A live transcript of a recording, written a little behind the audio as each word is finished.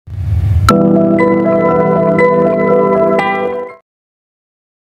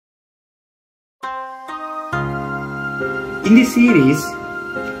series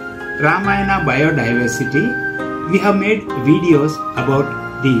Ramayana Biodiversity, we have made videos about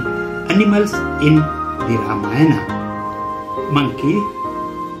the animals in the Ramayana: monkey,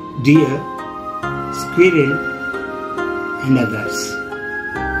 deer, squirrel, and others.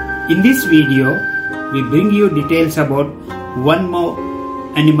 In this video, we bring you details about one more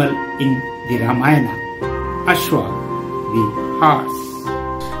animal in the Ramayana: Ashwa, the horse.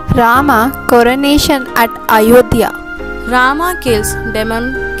 Rama coronation at Ayodhya. Rama kills demon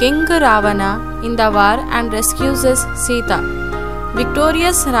King Ravana in the war and rescues his Sita.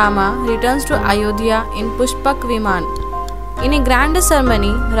 Victorious Rama returns to Ayodhya in Pushpak Viman. In a grand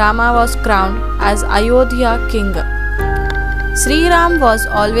ceremony, Rama was crowned as Ayodhya king. Sri Ram was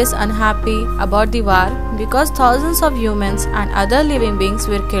always unhappy about the war because thousands of humans and other living beings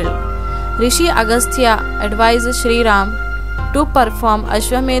were killed. Rishi Agastya advised Sri Ram to perform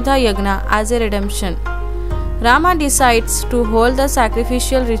Ashwamedha Yagna as a redemption. Rama decides to hold the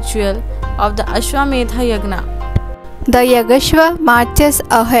sacrificial ritual of the Ashwamedha Yagna. The Yagashwa marches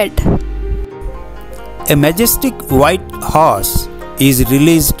ahead. A majestic white horse is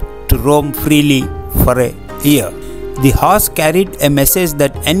released to roam freely for a year. The horse carried a message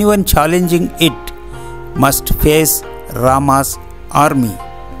that anyone challenging it must face Rama's army.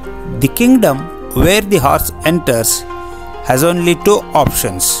 The kingdom where the horse enters has only two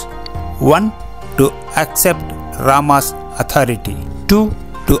options: one, to accept Rama's authority; two,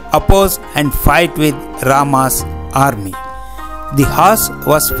 to oppose and fight with Rama's army. The horse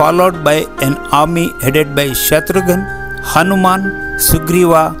was followed by an army headed by Shatrughan, Hanuman,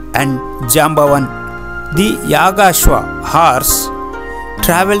 Sugriva, and Jambavan. The Yagashwa horse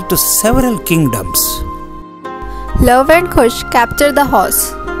travelled to several kingdoms. Luv and Kush capture the horse.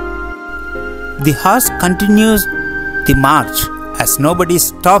 The horse continues the march as nobody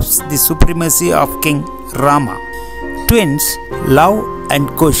stops the supremacy of King Rama. Twins Luv and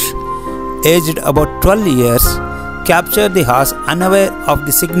Kush, aged about 12 years, capture the horse unaware of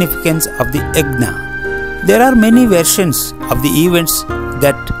the significance of the Yagna. There are many versions of the events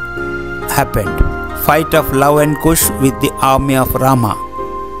that happened. Fight of Luv and Kush with the army of Rama,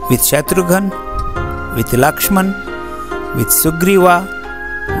 with Shatrughan, with Lakshman, with Sugriva,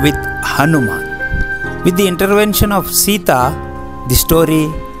 with Hanuman. With the intervention of Sita, the story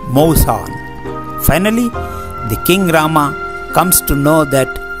moves on. Finally, the King Rama comes to know that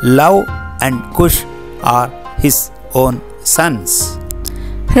Luv and Kush are his own sons.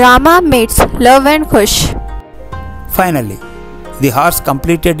 Rama meets Luv and Kush. Finally, the horse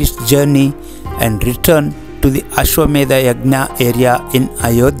completed its journey and returned to the Ashwamedha Yagna area in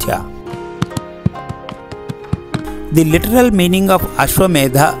Ayodhya. The literal meaning of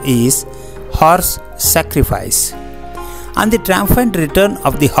Ashwamedha is horse sacrifice. On the triumphant return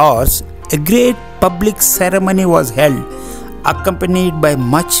of the horse, a great public ceremony was held, accompanied by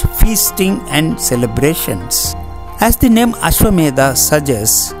much feasting and celebrations. As the name Ashwamedha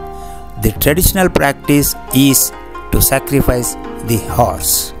suggests, the traditional practice is to sacrifice the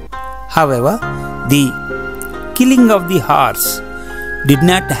horse. However, the killing of the horse did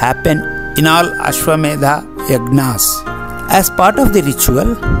not happen in all Ashwamedha Yagnas. As part of the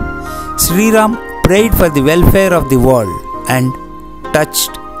ritual, Sri Ram prayed for the welfare of the world and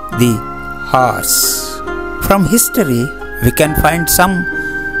touched the horse. From history, we can find some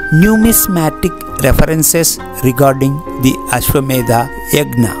numismatic references regarding the Ashwamedha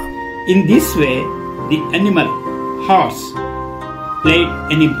Yagna. In this way, the animal horse played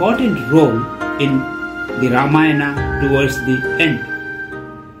an important role in the Ramayana towards the end.